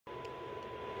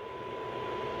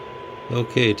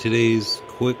Okay, today's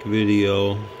quick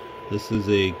video. This is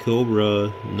a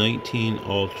Cobra 19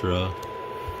 Ultra.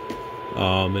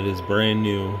 It is brand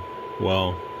new.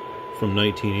 Well, from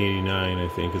 1989, I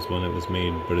think is when it was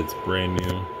made, but it's brand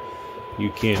new.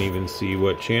 You can't even see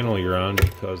what channel you're on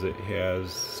because it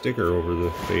has sticker over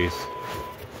the face.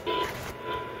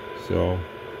 So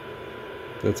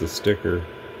that's a sticker.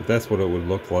 But that's what it would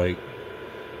look like.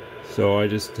 So I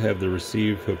just have the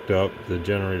receive hooked up, the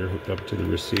generator hooked up to the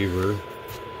receiver,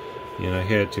 and I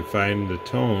had to find the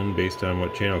tone based on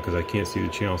what channel, because I can't see the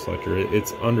channel selector.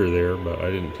 It's under there, but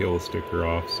I didn't peel the sticker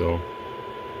off. So,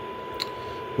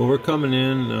 but we're coming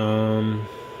in.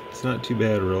 It's not too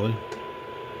bad really.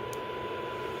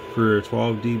 For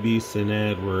 12 dB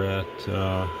synad, we're at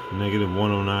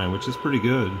 -109, which is pretty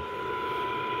good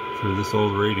for this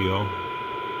old radio.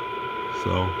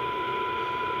 So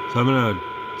I'm gonna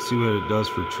see what it does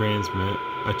for transmit.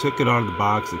 I took it out of the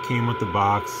box. It came with the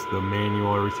box, the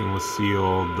manual, everything was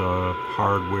sealed, the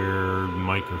hardware,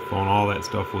 microphone, all that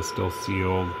stuff was still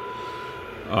sealed.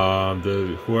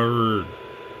 Whoever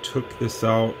took this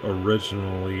out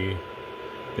originally,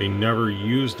 they never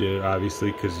used it,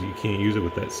 obviously, because you can't use it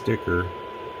with that sticker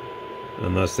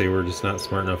unless they were just not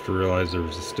smart enough to realize there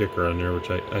was a sticker on there, which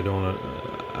I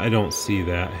don't see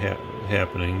that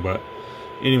happening. But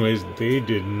anyways, they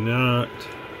did not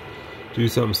do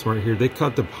something smart here. They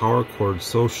cut the power cord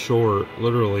so short,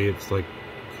 literally it's like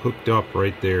hooked up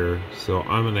right there. So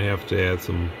I'm gonna have to add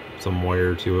some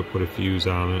wire to it, put a fuse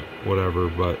on it, whatever.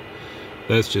 But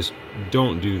that's just,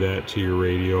 don't do that to your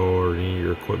radio or any of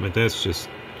your equipment. It's just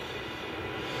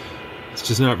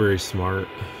not very smart.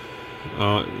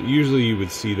 Usually you would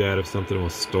see that if something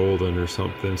was stolen or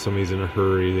something, somebody's in a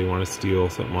hurry, they want to steal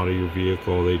something out of your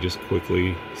vehicle, they just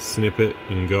quickly snip it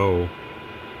and go.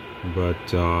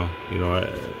 But you know,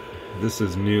 this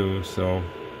is new, so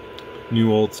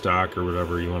new old stock or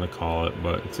whatever you want to call it,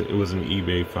 but it was an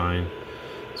eBay find.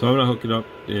 So I'm gonna hook it up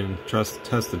and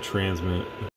test the transmit.